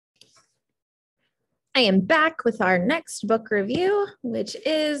I am back with our next book review, which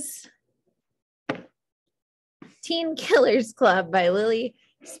is Teen Killers Club by Lily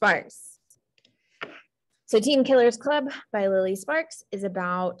Sparks. So Teen Killers Club by Lily Sparks is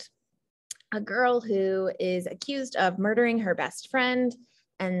about a girl who is accused of murdering her best friend.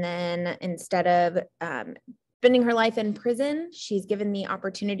 And then instead of spending her life in prison, she's given the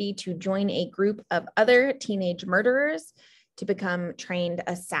opportunity to join a group of other teenage murderers to become trained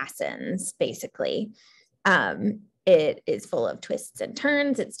assassins, basically. It is full of twists and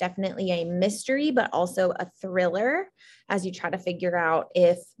turns. It's definitely a mystery, but also a thriller as you try to figure out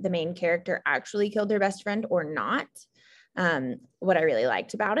if the main character actually killed their best friend or not. What I really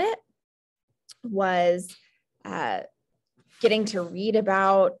liked about it was getting to read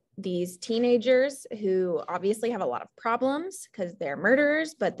about these teenagers who obviously have a lot of problems because they're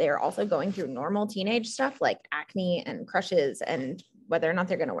murderers, but they're also going through normal teenage stuff like acne and crushes and whether or not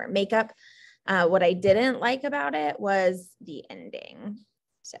they're going to wear makeup. What I didn't like about it was the ending.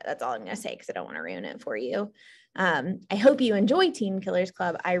 So that's all I'm going to say because I don't want to ruin it for you. I hope you enjoy Teen Killers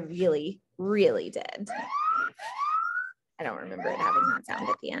Club. I really, really did. I don't remember it having that sound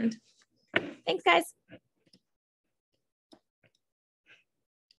at the end. Thanks, guys.